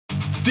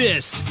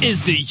This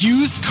is the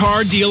Used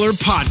Car Dealer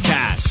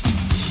Podcast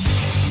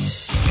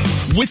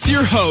with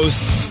your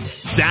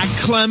hosts, Zach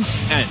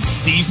Klempf and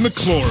Steve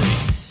McClory.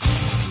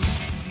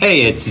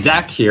 Hey, it's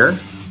Zach here.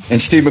 And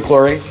Steve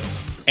McClory.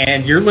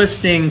 And you're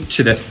listening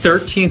to the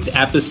 13th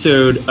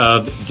episode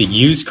of the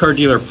Used Car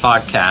Dealer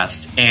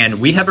Podcast.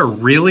 And we have a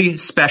really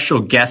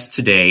special guest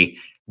today,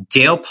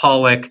 Dale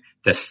Pollack,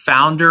 the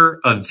founder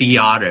of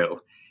VAuto.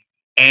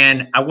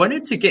 And I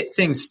wanted to get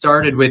things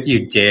started with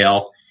you,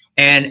 Dale,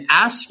 and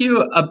ask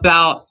you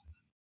about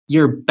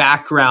your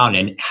background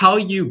and how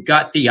you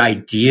got the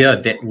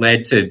idea that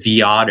led to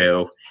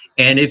VAuto.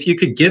 And if you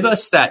could give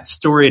us that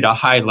story at a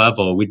high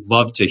level, we'd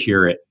love to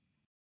hear it.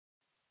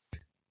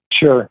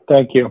 Sure.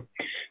 Thank you.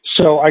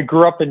 So I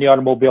grew up in the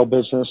automobile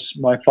business.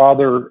 My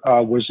father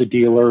was a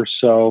dealer.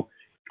 So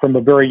from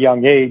a very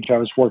young age, I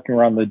was working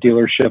around the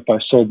dealership. I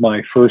sold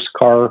my first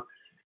car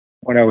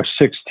when I was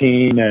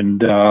 16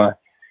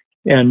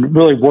 and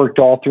really worked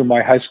all through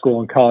my high school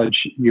and college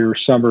year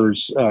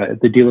summers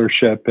at the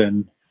dealership.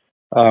 And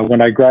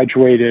when I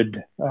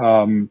graduated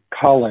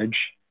college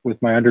with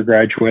my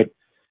undergraduate,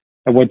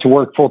 I went to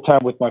work full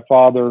time with my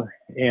father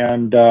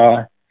and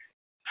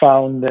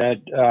found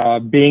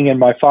that being in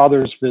my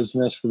father's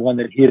business, the one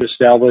that he had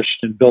established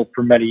and built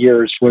for many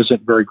years,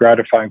 wasn't very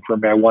gratifying for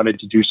me. I wanted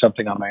to do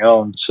something on my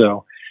own.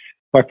 So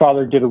my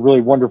father did a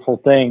really wonderful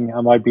thing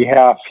on my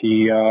behalf.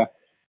 He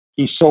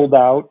sold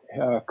out,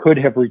 could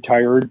have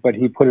retired, but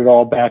he put it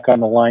all back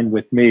on the line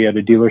with me at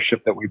a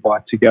dealership that we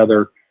bought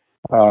together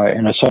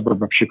in a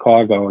suburb of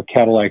Chicago, a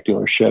Cadillac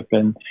dealership.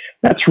 And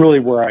that's really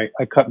where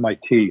I cut my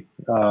teeth.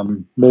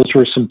 Those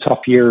were some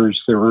tough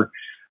years. There were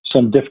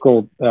some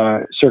difficult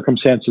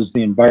circumstances,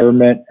 the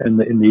environment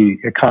and in the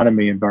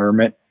economy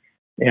environment.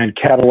 And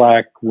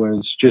Cadillac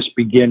was just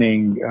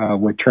beginning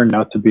what turned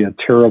out to be a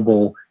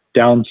terrible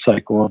down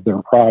cycle of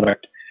their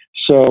product.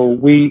 So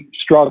we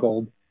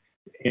struggled.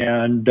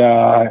 And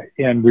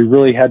we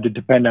really had to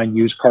depend on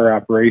used car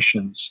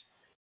operations.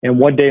 And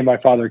one day my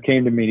father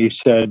came to me and he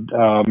said,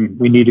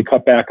 we need to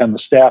cut back on the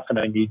staff and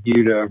I need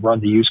you to run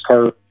the used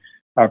car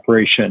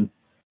operation.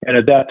 And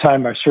at that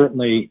time, I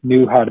certainly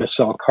knew how to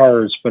sell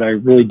cars, but I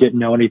really didn't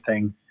know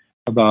anything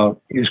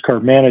about used car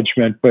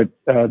management. But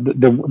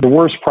the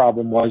worst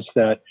problem was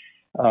that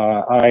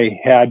I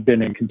had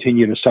been and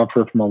continue to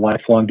suffer from a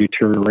lifelong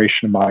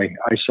deterioration of my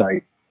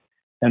eyesight.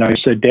 And I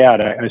said,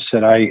 Dad,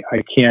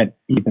 I can't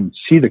even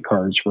see the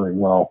cars very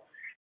well,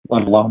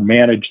 let alone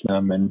manage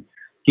them. And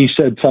he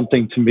said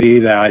something to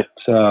me that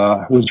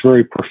was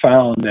very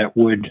profound that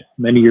would,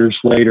 many years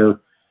later,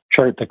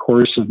 chart the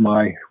course of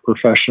my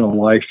professional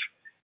life.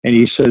 And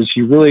he says,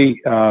 you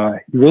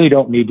really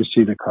don't need to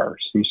see the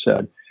cars. He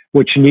said,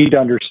 what you need to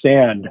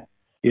understand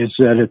is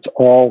that it's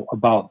all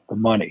about the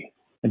money.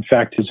 In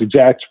fact, his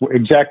exact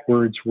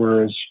words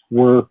were,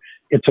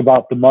 it's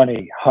about the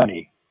money,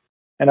 honey.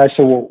 And I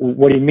said, well,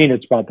 what do you mean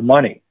it's about the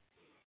money?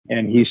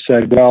 And he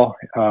said, well,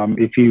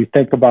 if you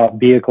think about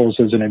vehicles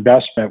as an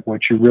investment,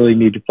 what you really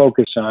need to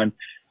focus on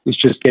is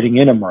just getting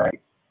in them right.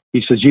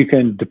 He says, you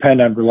can depend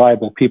on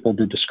reliable people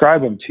to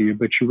describe them to you,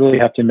 but you really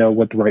have to know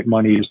what the right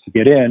money is to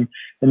get in.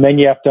 And then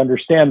you have to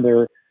understand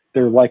they're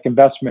like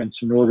investments.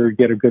 In order to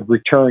get a good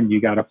return,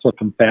 you got to flip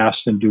them fast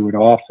and do it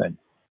often.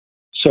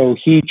 So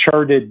he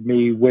charted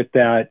me with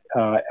that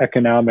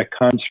economic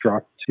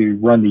construct to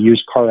run the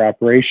used car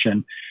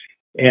operation.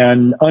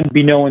 And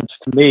unbeknownst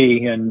to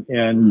me,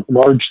 and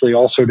largely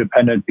also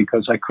dependent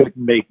because I couldn't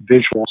make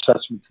visual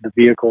assessments of the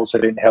vehicles, I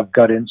didn't have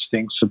gut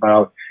instincts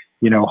about,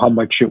 how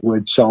much it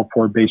would sell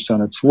for based on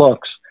its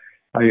looks.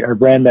 I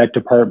ran that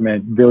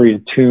department very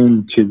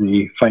attuned to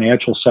the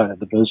financial side of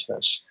the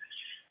business.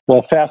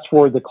 Well, fast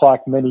forward the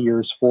clock many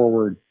years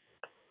forward,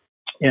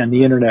 and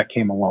the internet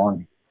came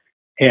along,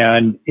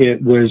 and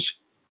it was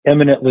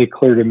eminently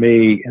clear to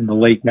me in the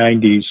late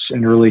 90s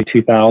and early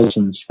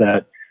 2000s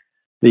that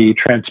the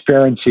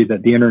transparency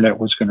that the internet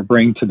was going to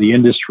bring to the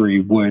industry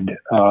would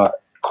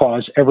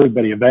cause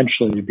everybody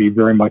eventually to be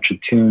very much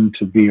attuned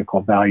to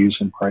vehicle values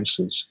and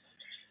prices.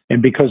 And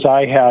because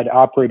I had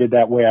operated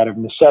that way out of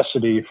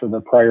necessity for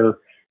the prior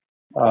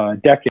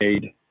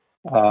decade,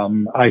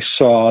 I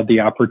saw the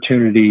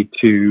opportunity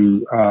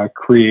to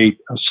create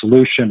a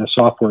solution, a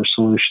software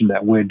solution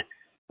that would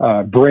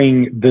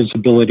bring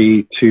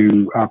visibility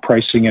to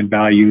pricing and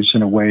values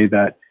in a way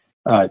that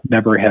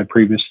never had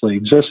previously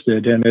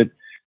existed. And it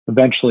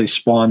eventually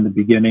spawned the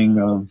beginning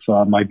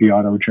of my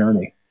VAuto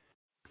journey.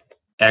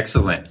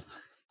 Excellent.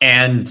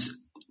 And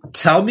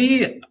tell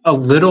me a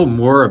little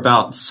more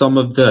about some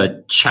of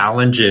the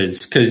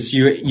challenges, because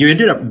you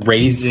ended up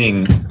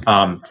raising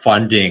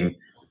funding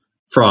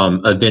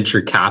from a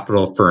venture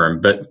capital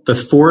firm. But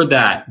before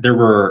that, there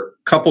were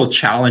a couple of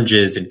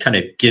challenges in kind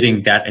of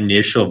getting that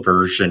initial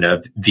version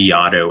of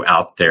VAuto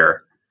out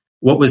there.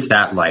 What was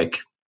that like?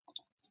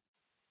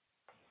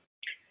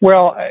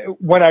 Well,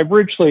 when I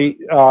originally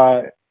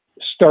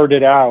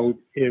started out,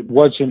 it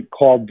wasn't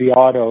called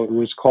VAuto. It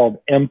was called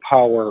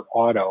Empower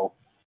Auto.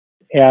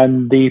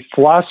 And the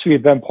philosophy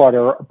of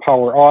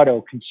Empower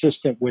Auto,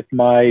 consistent with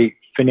my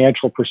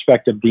financial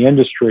perspective of the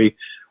industry,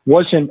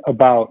 wasn't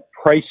about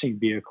pricing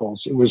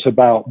vehicles. It was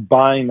about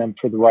buying them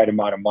for the right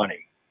amount of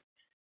money.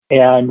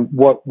 And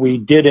what we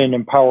did in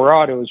Empower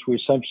Auto is we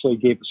essentially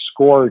gave a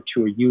score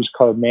to a used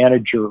car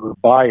manager or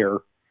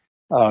buyer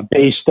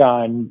based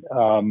on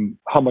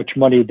how much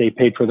money they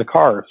paid for the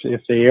car.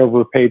 If they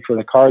overpaid for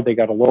the car, they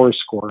got a lower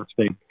score. If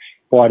they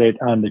bought it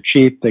on the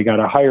cheap, they got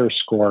a higher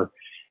score.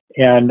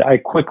 And I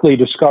quickly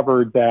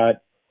discovered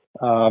that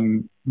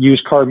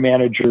used car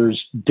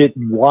managers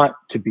didn't want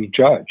to be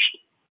judged.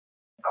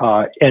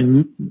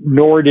 And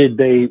nor did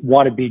they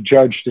want to be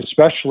judged,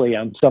 especially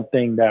on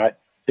something that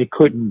they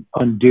couldn't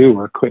undo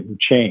or couldn't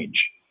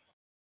change.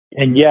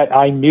 And yet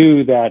I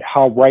knew that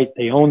how right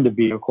they owned the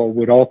vehicle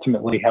would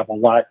ultimately have a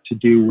lot to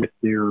do with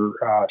their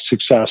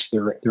success,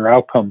 their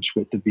outcomes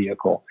with the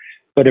vehicle.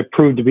 But it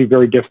proved to be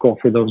very difficult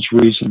for those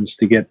reasons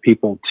to get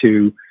people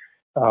to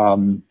buy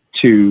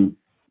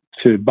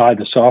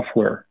the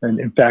software. And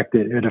in fact,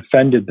 it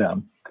offended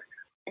them.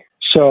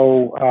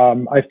 So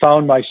I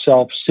found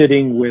myself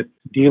sitting with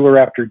dealer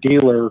after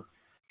dealer,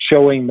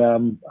 showing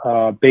them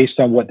based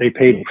on what they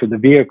paid for the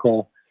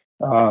vehicle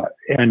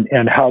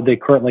and how they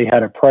currently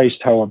had it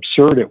priced, how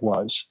absurd it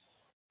was.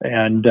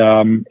 And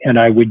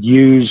I would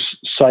use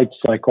sites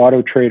like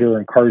AutoTrader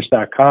and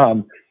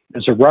Cars.com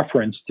as a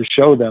reference to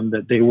show them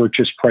that they were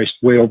just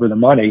priced way over the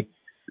money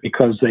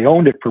because they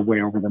owned it for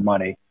way over the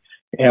money.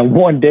 And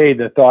one day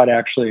the thought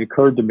actually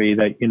occurred to me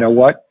that, you know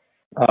what,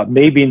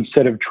 maybe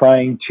instead of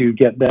trying to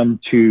get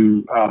them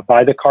to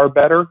buy the car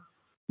better,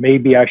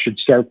 maybe I should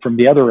start from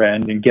the other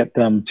end and get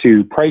them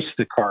to price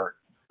the car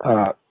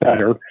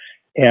better.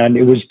 And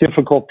it was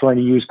difficult for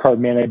any used car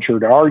manager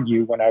to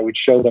argue when I would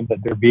show them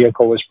that their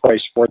vehicle was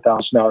priced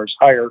 $4,000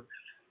 higher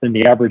than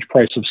the average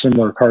price of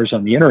similar cars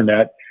on the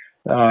internet.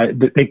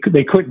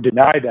 They couldn't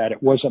deny that.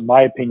 It wasn't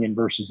my opinion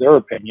versus their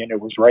opinion.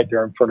 It was right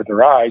there in front of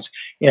their eyes.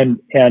 And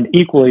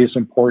equally as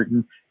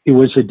important, it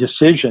was a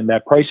decision,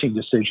 that pricing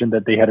decision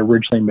that they had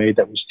originally made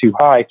that was too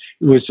high.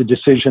 It was a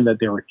decision that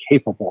they were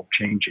capable of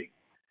changing.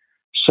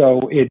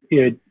 So it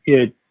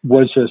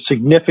was a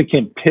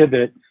significant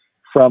pivot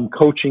from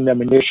coaching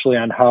them initially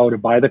on how to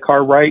buy the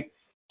car right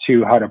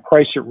to how to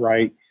price it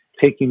right,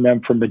 taking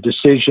them from a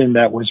decision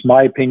that was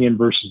my opinion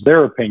versus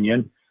their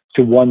opinion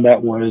to one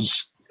that was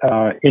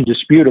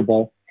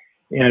indisputable.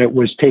 And it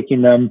was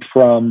taking them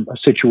from a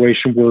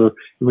situation where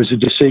it was a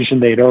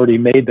decision they'd already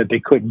made that they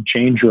couldn't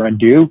change or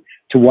undo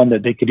to one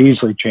that they could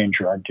easily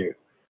change or undo.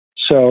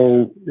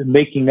 So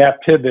making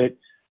that pivot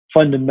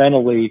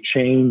fundamentally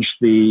changed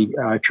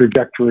the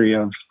trajectory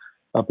of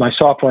my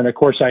software. And of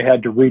course, I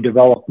had to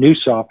redevelop new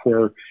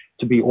software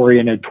to be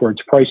oriented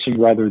towards pricing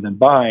rather than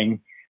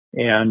buying.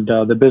 And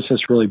the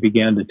business really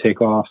began to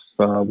take off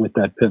with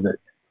that pivot.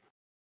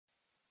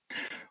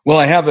 Well,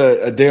 I have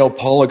a Dale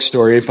Pollack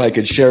story, if I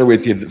could share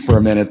with you for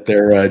a minute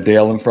there,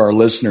 Dale, and for our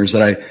listeners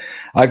that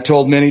I've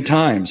told many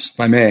times, if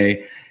I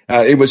may.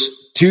 It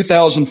was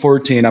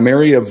 2014. I'm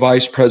area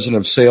vice president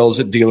of sales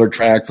at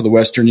DealerTrack for the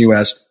Western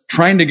U.S.,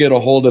 trying to get a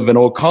hold of an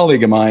old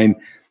colleague of mine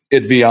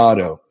at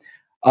VAuto.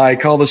 I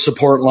call the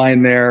support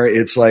line there.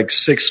 It's like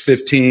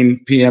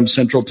 6:15 p.m.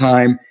 Central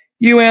Time.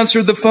 You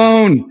answered the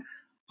phone.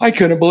 I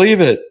couldn't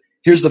believe it.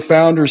 Here's the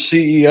founder,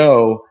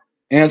 CEO,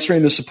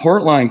 answering the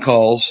support line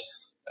calls.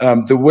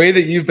 The way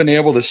that you've been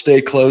able to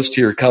stay close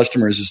to your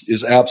customers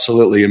is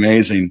absolutely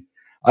amazing.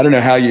 I don't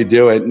know how you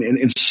do it.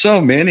 And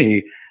so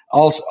many,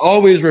 I'll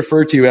always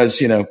refer to you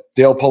as,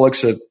 Dale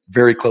Pollack's a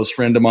very close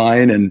friend of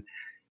mine. And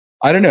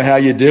I don't know how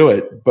you do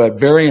it, but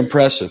very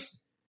impressive.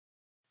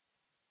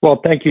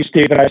 Well, thank you,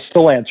 Steve. And I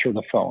still answer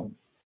the phone.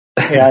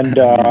 And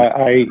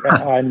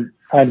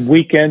on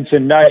weekends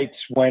and nights,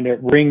 when it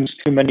rings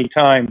too many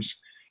times,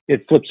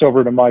 it flips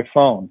over to my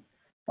phone.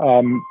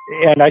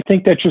 And I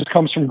think that just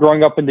comes from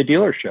growing up in the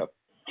dealership.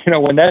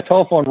 When that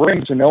telephone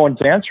rings and no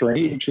one's answering,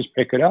 you just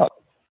pick it up.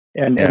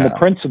 And the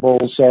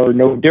principles are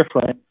no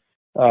different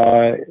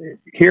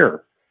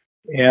here.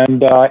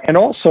 And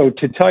also,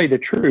 to tell you the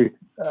truth,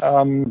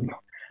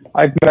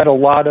 I've met a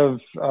lot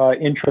of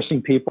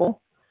interesting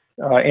people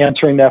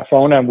answering that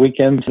phone on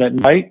weekends and at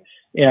night.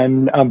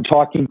 And I'm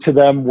talking to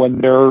them when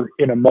they're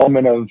in a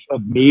moment of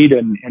need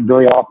and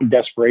very often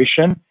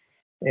desperation.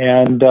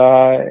 And,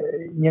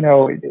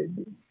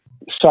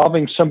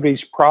 solving somebody's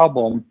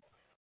problem,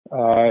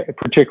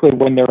 particularly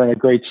when they're in a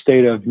great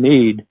state of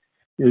need,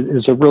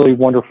 is a really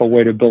wonderful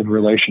way to build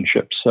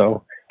relationships.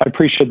 So I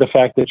appreciate the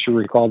fact that you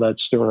recall that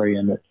story,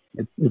 and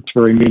it's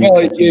very meaningful.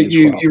 Well,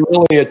 you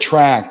really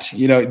attract,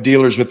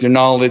 dealers with your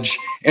knowledge,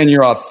 and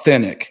you're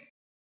authentic.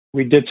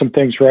 We did some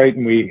things right,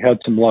 and we had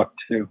some luck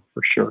too,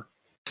 for sure.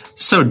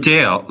 So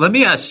Dale, let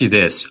me ask you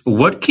this.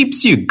 What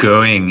keeps you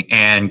going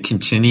and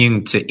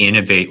continuing to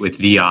innovate with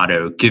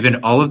VAuto,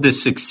 given all of the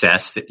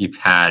success that you've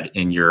had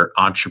in your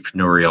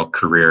entrepreneurial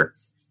career?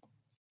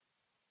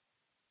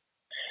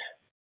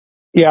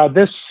 Yeah,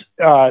 this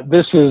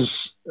is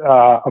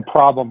a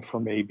problem for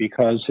me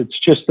because it's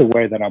just the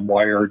way that I'm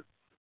wired.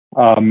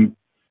 And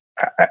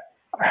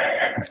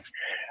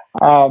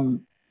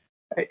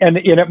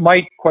it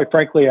might, quite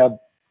frankly, have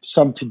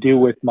some to do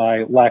with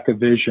my lack of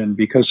vision,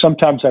 because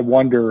sometimes I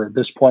wonder at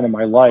this point in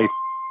my life,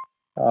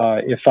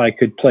 if I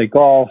could play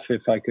golf,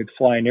 if I could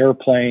fly an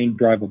airplane,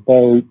 drive a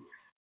boat,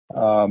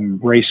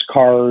 race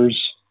cars,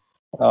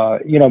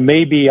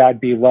 maybe I'd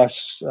be less,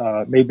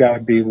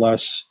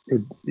 less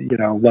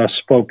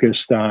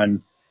focused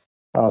on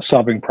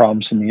solving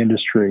problems in the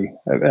industry.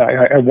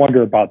 I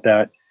wonder about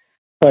that.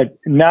 But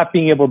not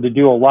being able to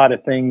do a lot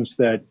of things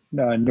that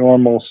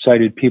normal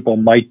sighted people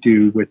might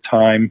do with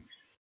time,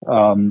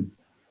 I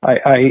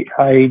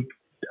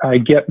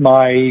get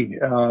my,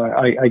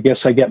 I guess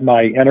I get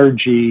my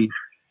energy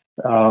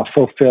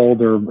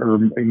fulfilled, or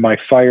my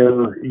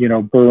fire,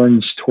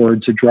 burns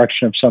towards a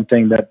direction of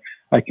something that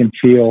I can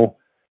feel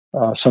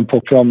some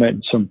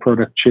fulfillment, some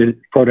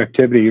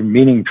productivity and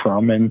meaning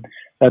from, and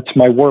that's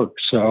my work.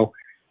 So,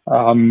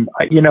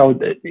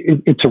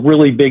 it's a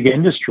really big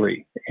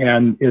industry,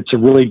 and it's a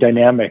really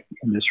dynamic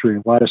industry.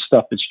 A lot of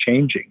stuff is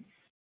changing,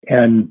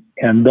 and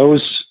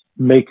those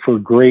make for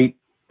great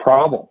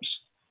problems.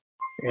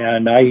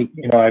 And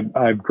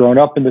I've grown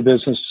up in the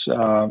business.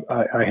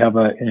 I have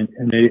an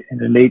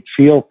innate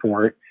feel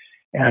for it,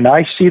 and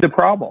I see the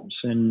problems.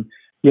 And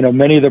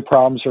many of the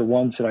problems are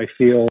ones that I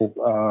feel,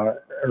 or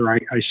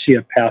I see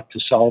a path to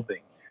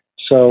solving.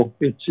 So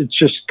it's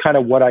just kind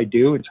of what I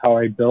do. It's how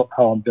I'm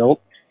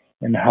built,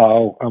 and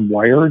how I'm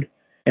wired.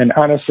 And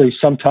honestly,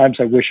 sometimes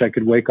I wish I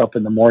could wake up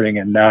in the morning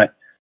and not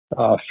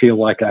feel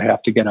like I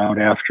have to get out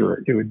after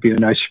it. It would be a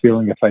nice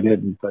feeling if I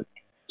didn't, but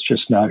it's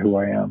just not who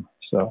I am.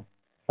 So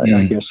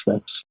I guess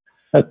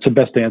that's the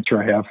best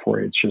answer I have for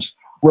you. It's just,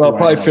 well, it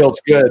probably feels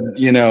good,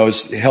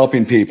 is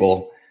helping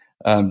people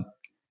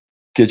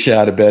get you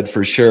out of bed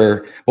for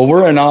sure. Well,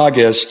 we're in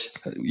August,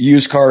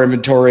 used car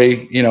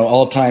inventory,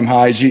 all-time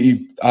highs.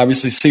 You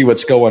obviously see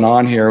what's going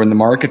on here in the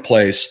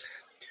marketplace.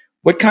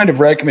 What kind of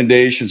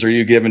recommendations are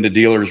you giving to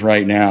dealers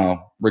right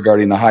now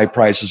regarding the high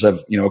prices of,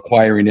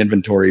 acquiring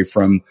inventory,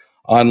 from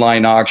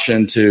online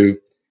auction to,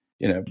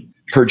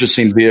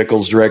 purchasing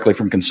vehicles directly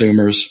from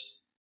consumers?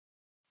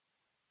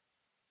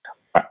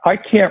 I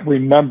can't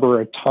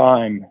remember a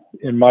time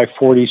in my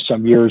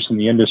 40-some years in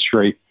the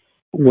industry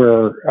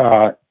where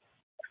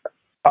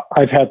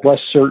I've had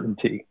less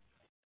certainty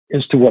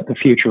as to what the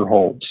future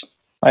holds.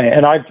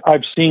 And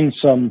I've seen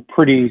some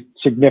pretty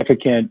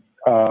significant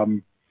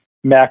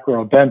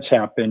macro events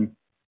happen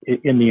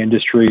in the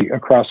industry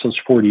across those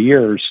 40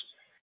 years.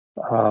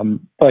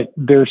 But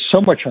there's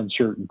so much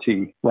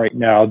uncertainty right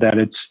now that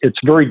it's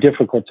very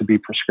difficult to be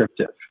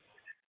prescriptive.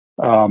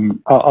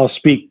 I'll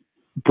speak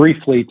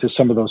briefly to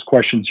some of those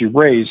questions you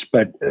raised,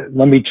 but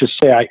let me just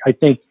say, I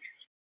think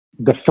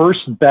the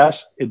first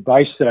best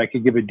advice that I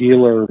could give a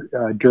dealer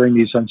during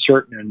these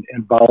uncertain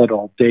and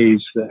volatile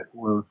days that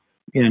we're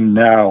in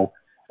now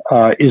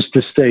is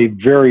to stay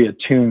very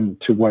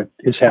attuned to what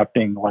is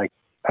happening, like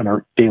on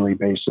a daily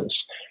basis,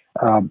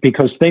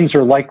 because things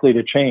are likely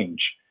to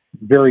change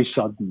very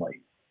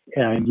suddenly,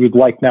 and you'd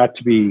like not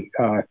to be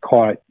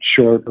caught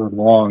short or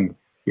long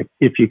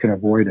if you can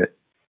avoid it.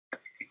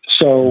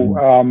 So,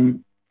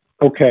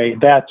 okay,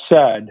 that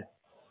said,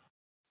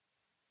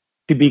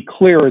 to be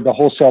clear, the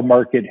wholesale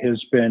market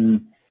has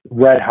been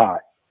red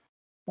hot.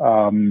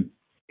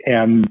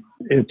 And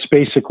it's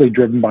basically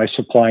driven by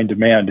supply and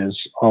demand, as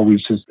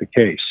always is the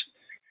case.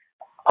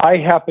 I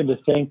happen to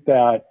think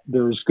that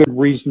there's good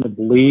reason to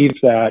believe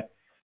that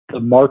the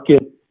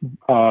market,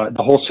 the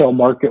wholesale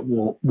market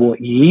will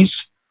ease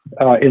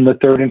in the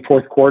third and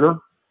fourth quarter.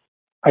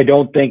 I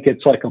don't think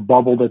it's like a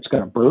bubble that's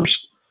going to burst.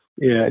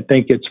 I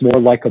think it's more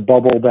like a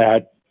bubble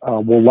that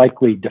will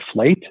likely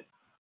deflate.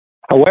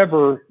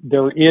 However,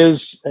 there is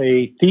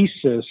a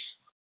thesis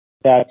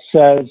that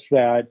says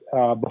that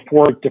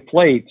before it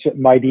deflates, it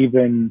might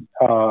even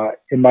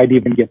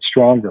get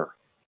stronger,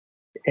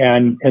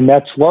 and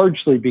that's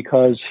largely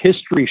because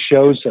history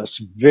shows us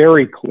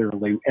very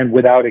clearly and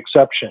without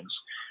exceptions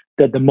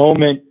that the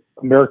moment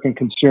American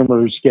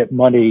consumers get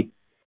money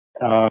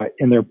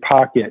in their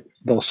pocket,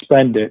 they'll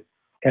spend it,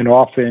 and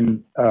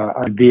often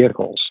on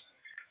vehicles.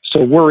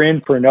 So we're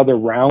in for another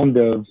round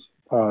of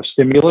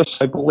stimulus,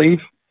 I believe.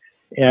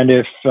 And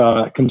if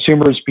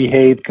consumers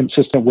behave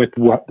consistent with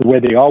the way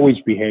they always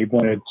behave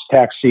when it's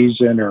tax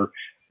season, or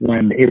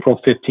when April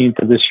 15th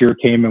of this year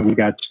came and we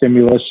got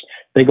stimulus,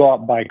 they go out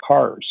and buy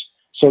cars.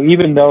 So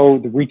even though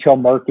the retail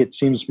market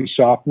seems to be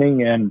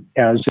softening, and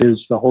as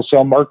is the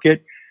wholesale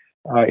market,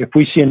 if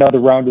we see another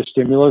round of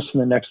stimulus in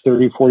the next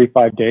 30,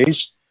 45 days,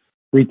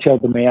 retail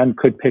demand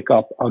could pick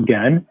up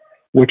again,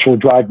 which will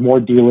drive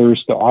more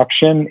dealers to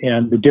auction.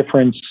 And the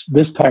difference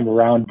this time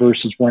around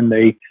versus when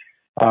they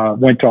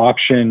went to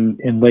auction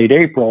in late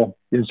April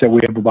is that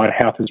we have about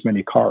half as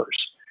many cars.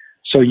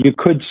 So you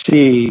could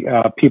see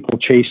people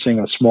chasing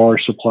a smaller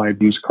supply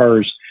of used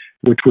cars,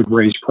 which would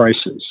raise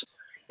prices.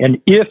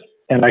 And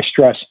I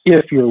stress,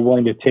 if you're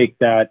willing to take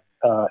that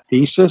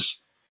thesis,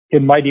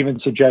 it might even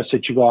suggest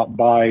that you go out and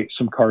buy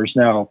some cars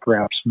now,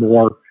 perhaps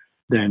more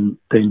than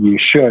you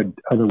should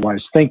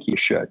otherwise think you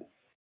should.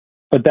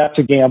 But that's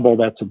a gamble,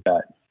 that's a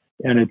bet.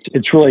 And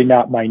it's really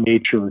not my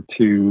nature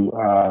to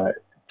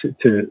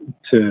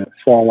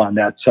fall on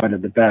that side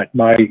of the bet.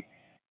 My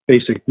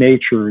basic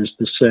nature is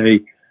to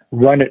say,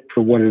 run it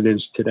for what it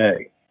is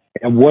today.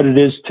 And what it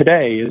is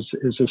today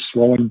is a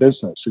slowing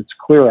business. It's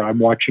clear. I'm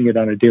watching it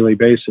on a daily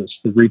basis.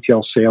 The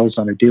retail sales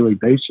on a daily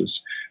basis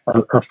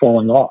are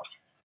falling off.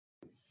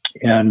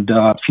 And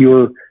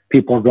fewer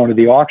people are going to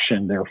the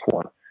auction,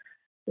 therefore.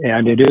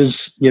 And it is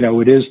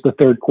the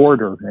third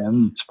quarter,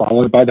 and it's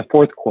followed by the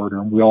fourth quarter.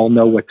 And we all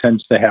know what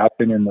tends to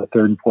happen in the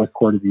third and fourth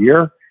quarter of the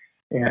year.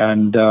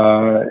 And,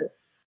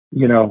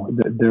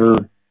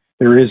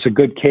 there is a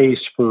good case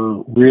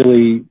for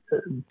really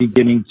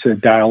beginning to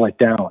dial it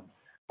down.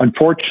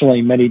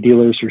 Unfortunately, many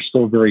dealers are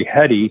still very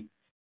heady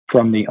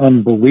from the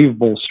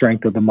unbelievable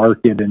strength of the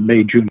market in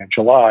May, June, and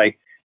July.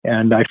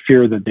 And I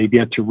fear that they've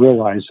yet to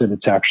realize that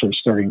it's actually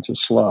starting to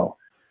slow.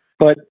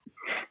 But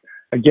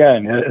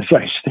again, as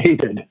I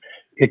stated,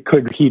 it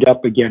could heat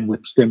up again with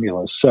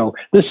stimulus. So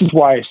this is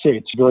why I say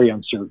it's very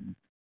uncertain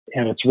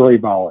and it's very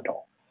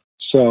volatile.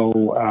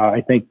 So I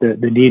think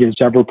that the need is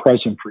ever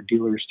present for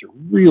dealers to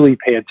really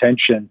pay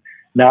attention,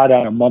 not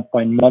on a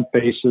month-by-month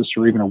basis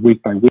or even a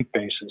week-by-week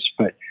basis,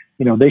 but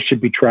they should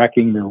be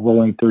tracking their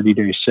rolling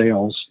 30-day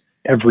sales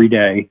every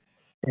day.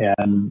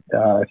 And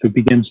if it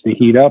begins to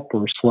heat up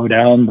or slow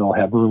down, they'll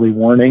have early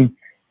warning,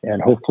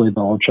 and hopefully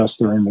they'll adjust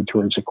their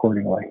inventories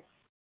accordingly.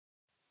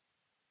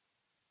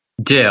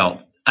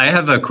 Dale, I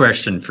have a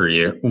question for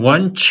you.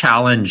 One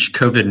challenge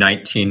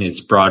COVID-19 has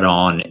brought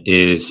on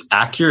is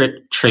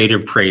accurate trade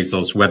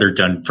appraisals, whether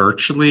done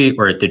virtually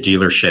or at the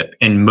dealership.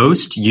 And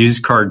most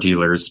used car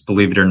dealers,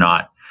 believe it or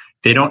not,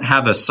 they don't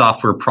have a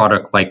software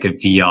product like a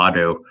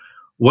VAuto.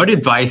 What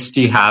advice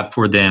do you have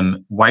for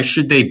them? Why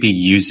should they be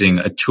using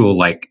a tool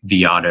like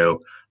VAuto,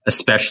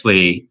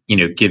 especially,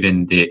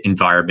 given the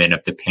environment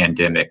of the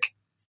pandemic?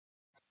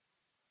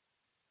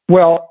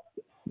 Well,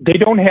 they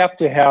don't have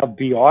to have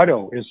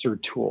VAuto as their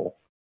tool,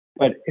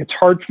 but it's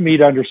hard for me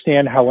to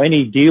understand how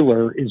any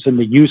dealer is in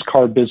the used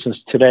car business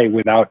today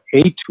without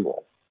a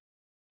tool.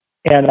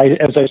 And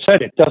as I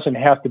said, it doesn't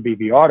have to be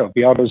VAuto.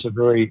 VAuto is a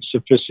very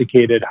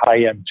sophisticated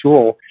high-end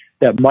tool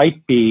that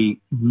might be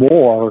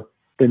more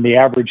than the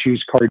average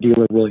used car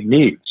dealer really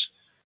needs.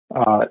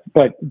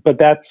 But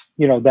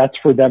that's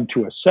for them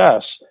to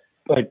assess.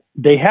 But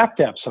they have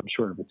to have some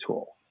sort of a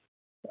tool.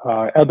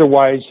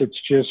 Otherwise, it's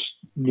just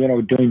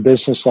doing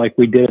business like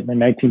we did in the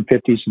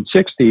 1950s and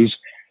 60s,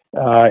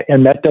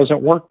 and that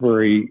doesn't work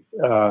very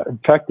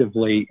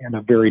effectively in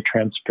a very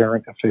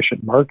transparent,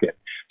 efficient market.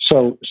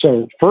 So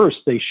first,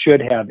 they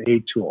should have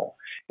a tool.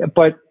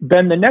 But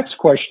then the next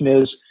question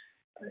is,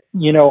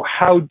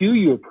 how do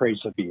you appraise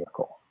a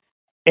vehicle?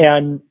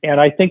 And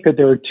I think that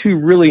there are two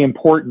really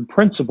important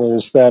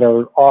principles that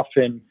are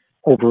often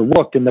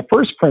overlooked. And the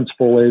first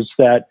principle is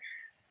that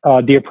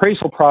the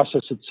appraisal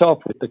process itself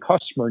with the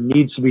customer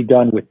needs to be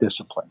done with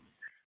discipline,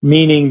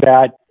 meaning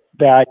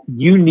that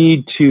you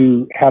need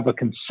to have a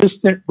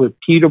consistent,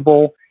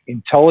 repeatable,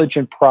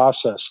 intelligent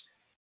process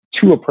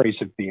to appraise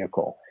a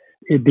vehicle.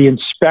 The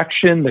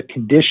inspection, the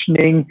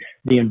conditioning,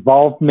 the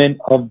involvement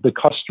of the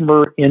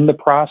customer in the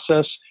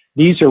process,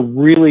 these are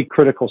really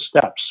critical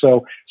steps.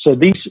 So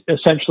these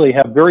essentially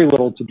have very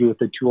little to do with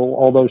the tool,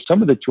 although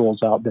some of the tools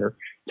out there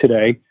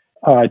today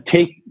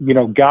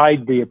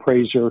guide the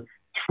appraiser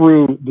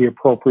through the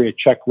appropriate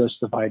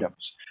checklist of items.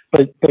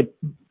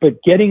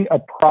 But getting a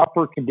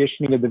proper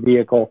conditioning of the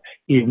vehicle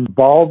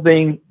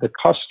involving the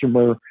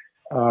customer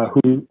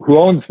who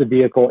owns the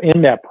vehicle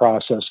in that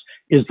process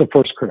is the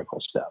first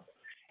critical step.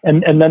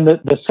 And then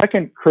the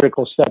second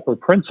critical step or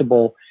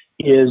principle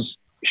is,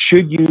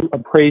 should you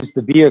appraise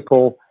the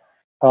vehicle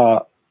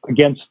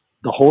against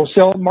the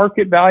wholesale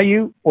market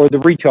value or the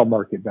retail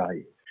market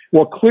value?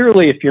 Well,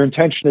 clearly, if your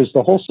intention is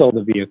to wholesale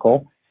the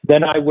vehicle,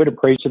 then I would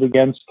appraise it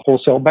against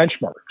wholesale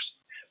benchmarks.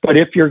 But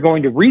if you're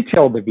going to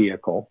retail the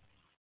vehicle,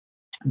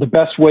 the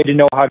best way to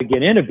know how to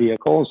get in a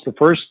vehicle is to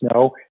first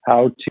know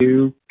how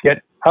to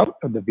get out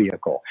of the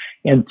vehicle.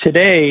 And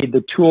today,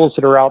 the tools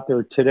that are out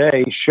there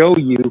today show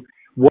you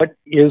what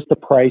is the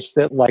price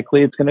that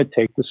likely it's going to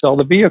take to sell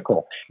the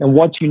vehicle. And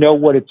once you know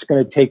what it's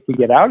going to take to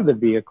get out of the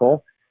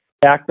vehicle,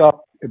 back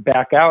out,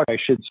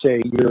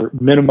 your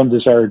minimum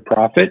desired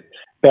profit,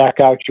 back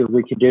out your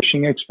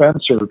reconditioning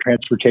expense or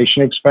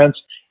transportation expense,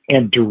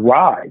 and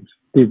derive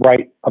the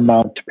right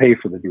amount to pay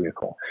for the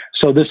vehicle.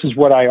 So this is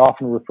what I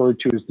often refer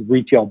to as the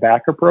retail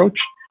back approach.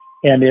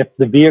 And if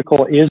the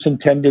vehicle is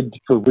intended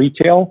for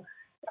retail,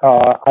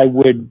 I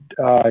would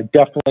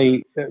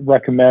definitely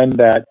recommend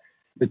that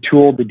the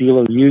tool the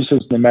dealer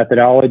uses, the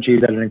methodology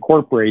that it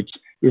incorporates,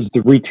 is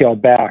the retail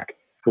back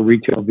for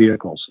retail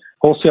vehicles.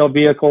 Wholesale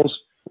vehicles,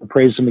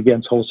 appraise them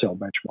against wholesale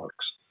benchmarks.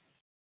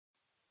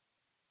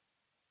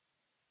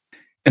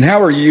 And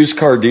how are used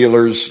car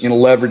dealers,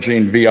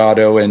 leveraging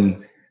VAuto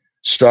and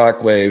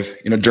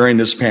Stockwave, during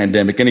this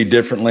pandemic, any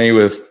differently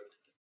with,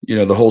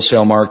 the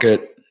wholesale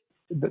market?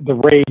 The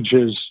rage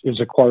is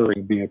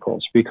acquiring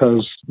vehicles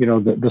because,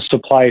 the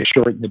supply is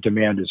short and the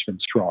demand has been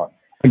strong.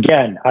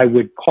 Again, I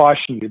would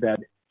caution you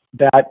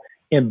that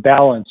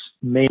imbalance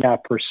may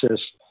not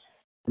persist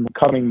in the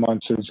coming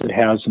months as it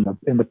has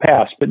in the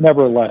past, but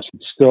nevertheless,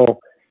 it's still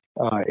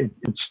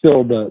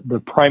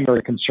the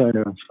primary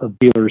concern of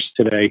dealers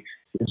today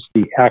is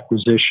the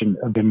acquisition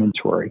of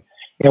inventory.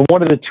 And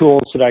one of the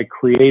tools that I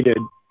created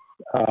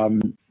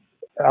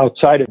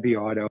outside of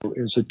VAuto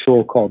is a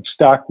tool called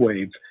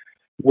StockWave,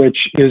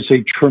 which is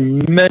a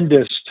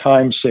tremendous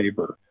time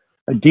saver.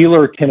 A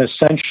dealer can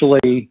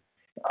essentially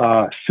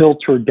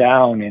filter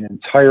down an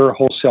entire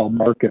wholesale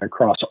market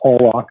across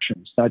all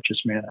auctions, not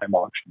just Manheim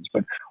auctions,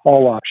 but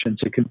all auctions.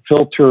 It can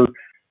filter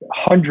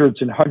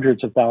hundreds and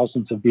hundreds of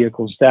thousands of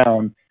vehicles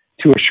down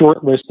to a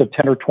short list of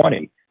 10 or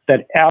 20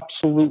 that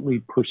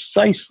absolutely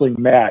precisely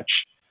match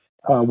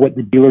what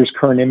the dealer's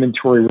current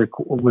inventory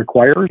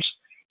requires.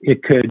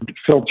 It could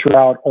filter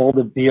out all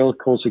the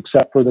vehicles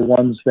except for the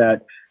ones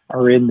that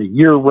are in the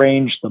year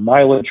range, the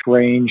mileage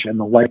range, and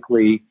the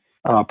likely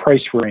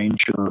price range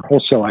or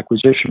wholesale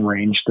acquisition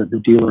range that the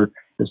dealer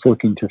is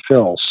looking to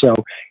fill. So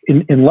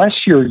unless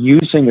you're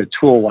using a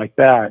tool like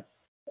that,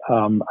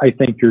 I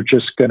think you're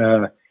just going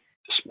to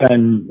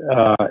spend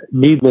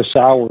needless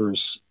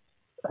hours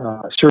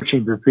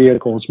searching for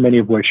vehicles, many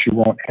of which you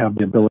won't have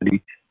the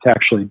ability to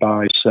actually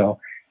buy. So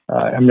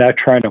I'm not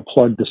trying to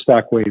plug the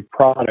StockWave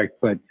product,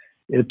 but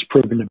it's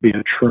proven to be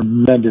a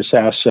tremendous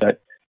asset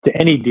to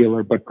any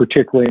dealer, but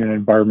particularly in an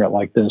environment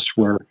like this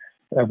where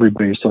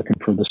everybody's looking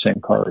for the same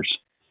cars.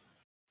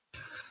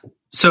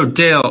 So,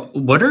 Dale,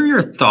 what are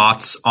your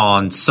thoughts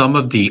on some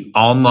of the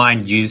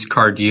online used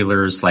car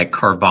dealers like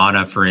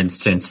Carvana, for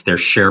instance? Their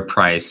share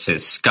price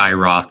has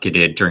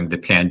skyrocketed during the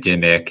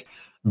pandemic.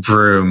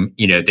 Vroom,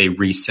 they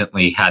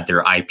recently had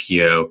their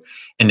IPO,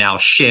 and now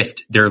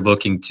Shift, they're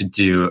looking to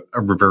do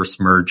a reverse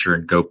merger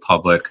and go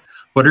public.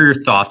 What are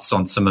your thoughts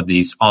on some of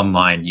these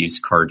online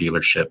used car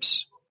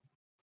dealerships?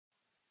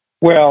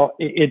 Well,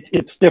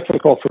 it's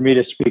difficult for me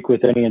to speak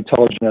with any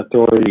intelligent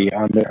authority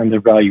on the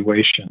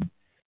valuation.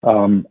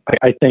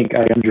 I think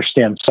I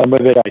understand some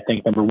of it. I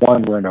think, number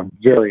one, we're in a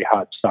very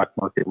hot stock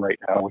market right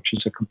now, which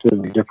is a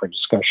completely different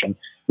discussion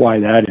why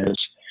that is.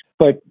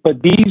 But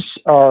these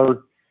are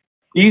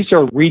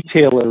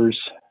retailers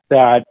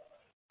that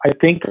I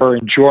think are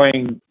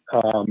enjoying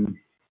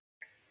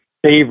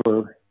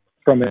favor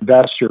from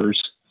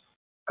investors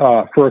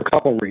for a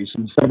couple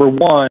reasons. Number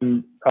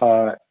one,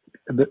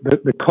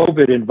 the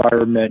COVID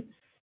environment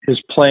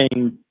is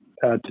playing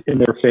in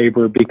their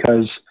favor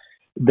because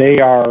they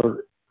are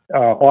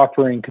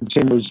offering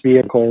consumers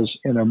vehicles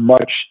in a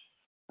much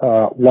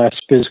less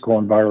physical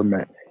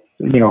environment,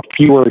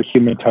 fewer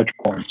human touch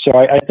points. So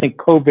I think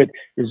COVID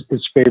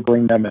is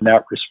favoring them in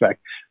that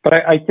respect. But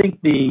I think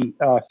the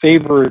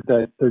favor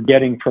that they're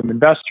getting from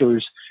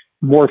investors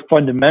more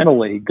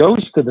fundamentally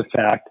goes to the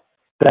fact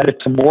that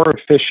it's a more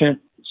efficient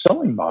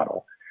selling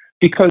model.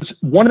 Because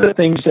one of the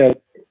things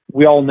that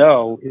we all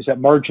know is that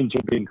margins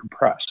are being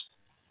compressed.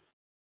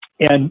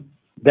 And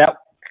that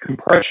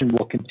compression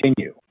will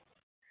continue.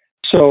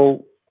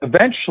 So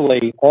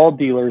eventually, all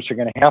dealers are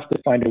going to have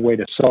to find a way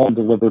to sell and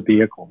deliver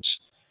vehicles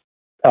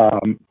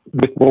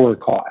with lower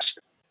cost.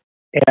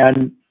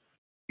 And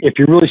if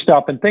you really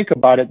stop and think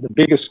about it, the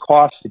biggest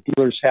costs that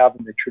dealers have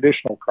in the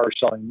traditional car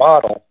selling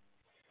model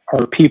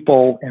are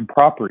people and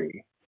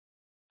property.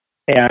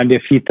 And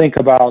if you think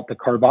about the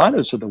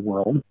Carvanas of the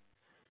world,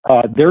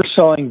 they're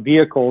selling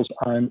vehicles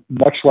on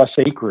much less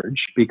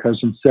acreage because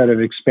instead of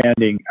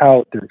expanding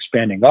out, they're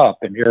expanding up,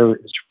 and air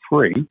is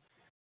free.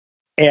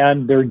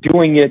 And they're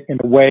doing it in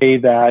a way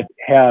that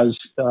has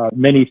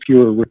many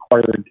fewer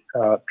required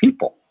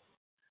people.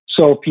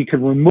 So if you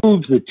can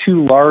remove the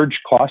two large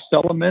cost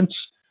elements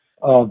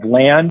of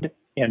land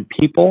and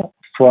people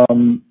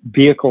from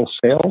vehicle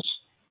sales,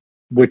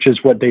 which is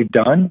what they've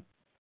done,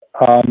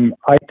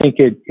 I think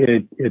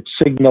it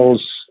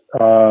signals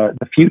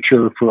the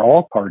future for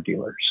all car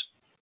dealers.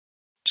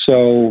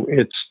 So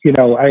it's,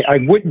 I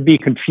wouldn't be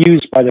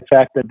confused by the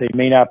fact that they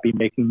may not be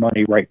making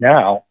money right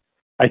now.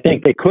 I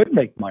think they could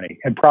make money,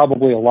 and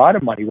probably a lot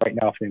of money right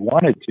now if they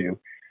wanted to,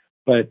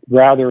 but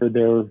rather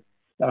they're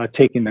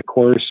taking the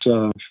course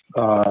of,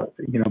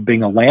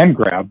 being a land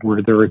grab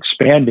where they're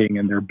expanding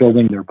and they're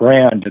building their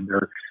brand and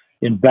they're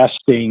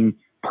investing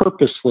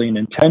purposely and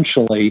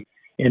intentionally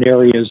in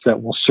areas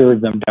that will serve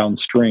them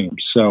downstream.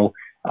 So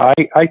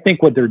I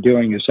think what they're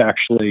doing is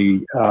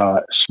actually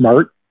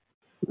smart,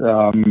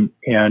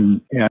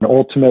 and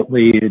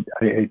ultimately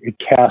it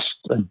casts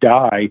a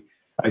die,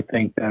 I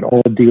think, that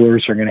all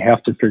dealers are going to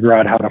have to figure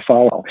out how to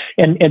follow.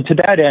 And to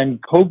that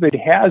end, COVID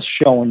has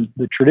shown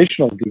the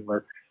traditional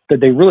dealer that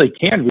they really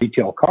can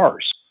retail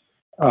cars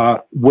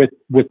with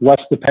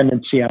less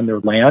dependency on their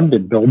land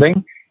and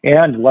building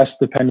and less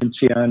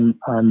dependency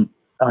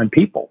on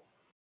people.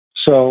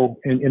 So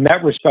in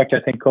that respect,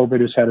 I think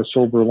COVID has had a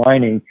silver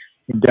lining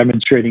in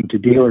demonstrating to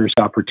dealers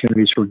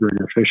opportunities for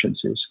greater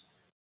efficiencies.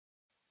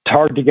 It's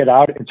hard to get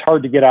out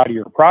of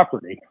your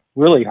property,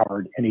 really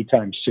hard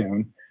anytime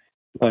soon.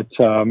 But,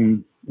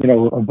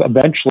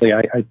 eventually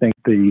I think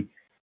the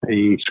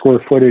square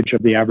footage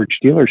of the average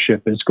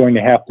dealership is going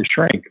to have to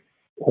shrink,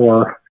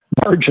 or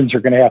margins are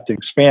going to have to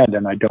expand,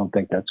 and I don't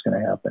think that's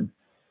going to happen.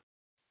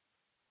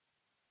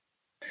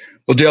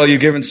 Well, Dale,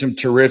 you've given some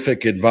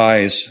terrific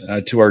advice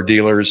to our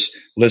dealers,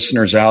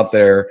 listeners out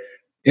there.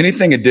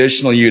 Anything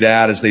additional you'd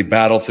add as they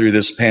battle through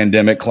this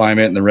pandemic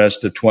climate and the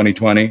rest of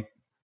 2020?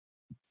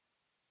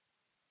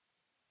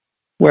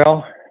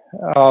 Well,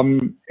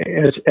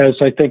 as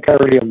I think I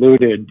already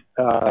alluded,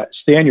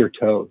 stay on your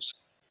toes.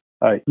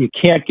 You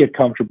can't get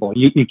comfortable.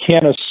 You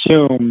can't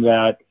assume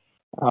that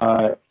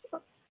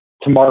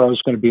tomorrow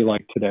is going to be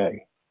like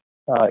today.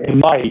 It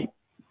might,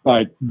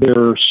 but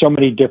there are so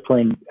many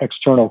different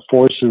external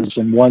forces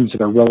and ones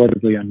that are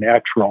relatively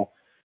unnatural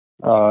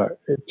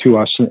to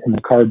us in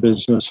the car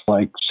business,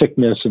 like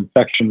sickness,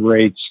 infection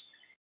rates,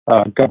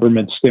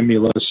 government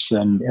stimulus,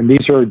 and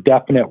these are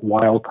definite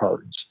wild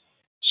cards.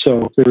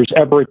 So if there's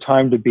ever a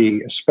time to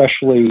be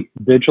especially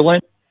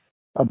vigilant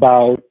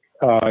about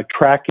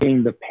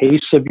tracking the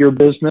pace of your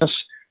business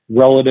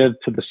relative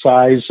to the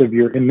size of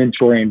your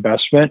inventory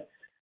investment,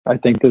 I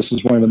think this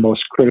is one of the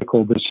most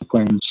critical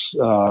disciplines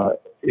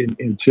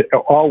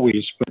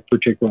always, but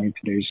particularly in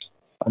today's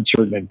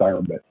uncertain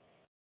environment.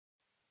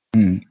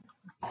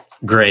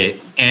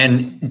 Great.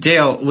 And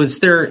Dale, was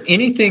there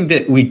anything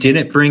that we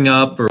didn't bring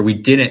up or we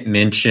didn't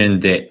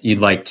mention that you'd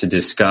like to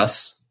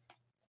discuss?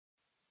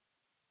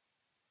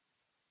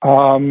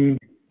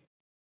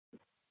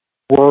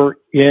 We're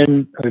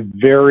in a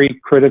very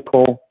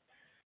critical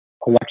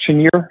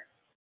election year.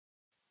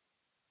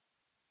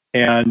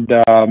 And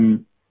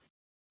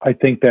I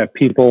think that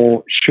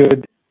people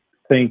should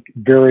think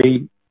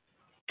very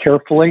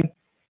carefully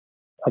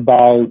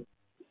about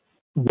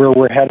where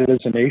we're headed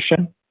as a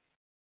nation.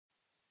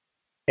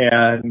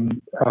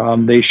 And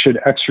they should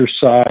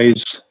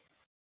exercise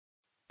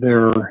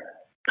their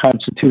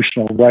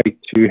constitutional right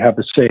to have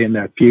a say in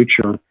that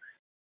future.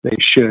 They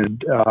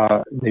should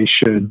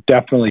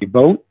definitely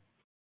vote.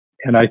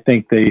 And I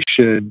think they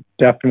should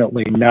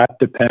definitely not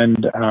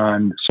depend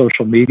on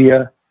social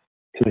media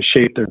to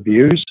shape their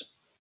views.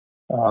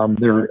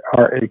 There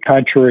are,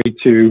 contrary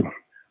to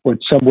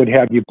what some would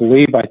have you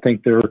believe, I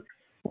think there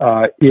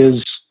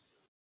is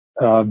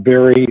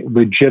very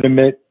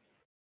legitimate,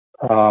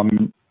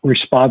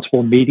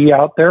 responsible media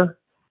out there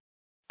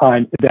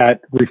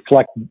that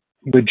reflect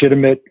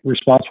legitimate,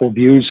 responsible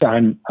views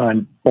on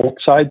both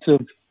sides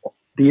of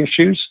the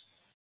issues.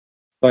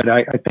 But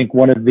I think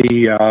one of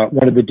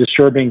the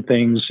disturbing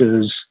things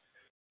is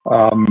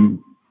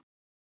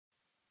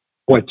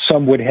what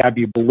some would have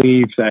you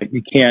believe, that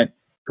you can't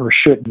or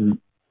shouldn't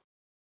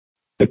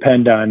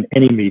depend on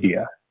any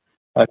media.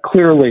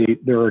 Clearly,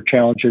 there are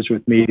challenges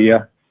with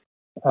media,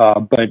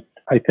 but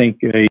I think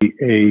a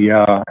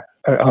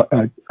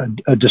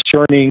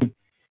discerning,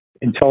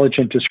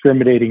 intelligent,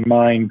 discriminating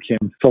mind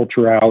can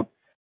filter out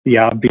the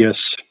obvious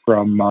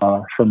from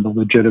the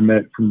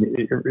legitimate,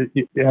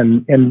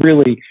 and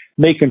really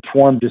make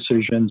informed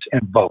decisions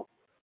and vote.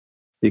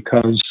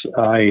 Because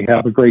I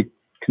have a great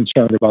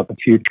concern about the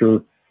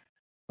future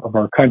of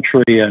our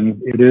country,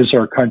 and it is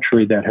our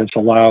country that has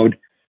allowed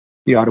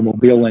the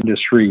automobile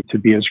industry to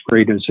be as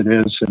great as it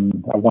is,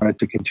 and I want it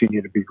to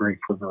continue to be great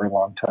for a very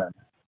long time.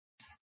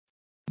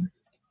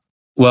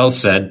 Well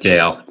said,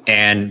 Dale.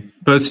 And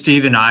both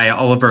Steve and I,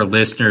 all of our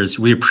listeners,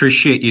 we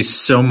appreciate you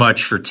so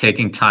much for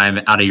taking time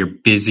out of your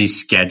busy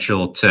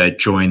schedule to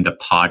join the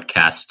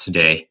podcast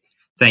today.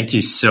 Thank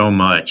you so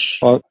much.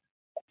 Well,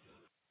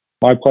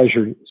 my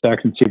pleasure, Zach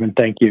and Stephen.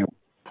 Thank you.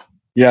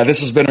 Yeah,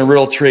 this has been a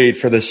real treat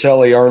for the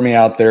Selly Army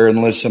out there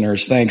and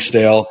listeners. Thanks,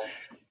 Dale.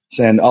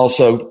 And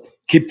also,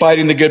 keep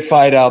fighting the good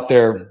fight out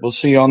there. We'll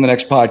see you on the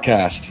next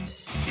podcast.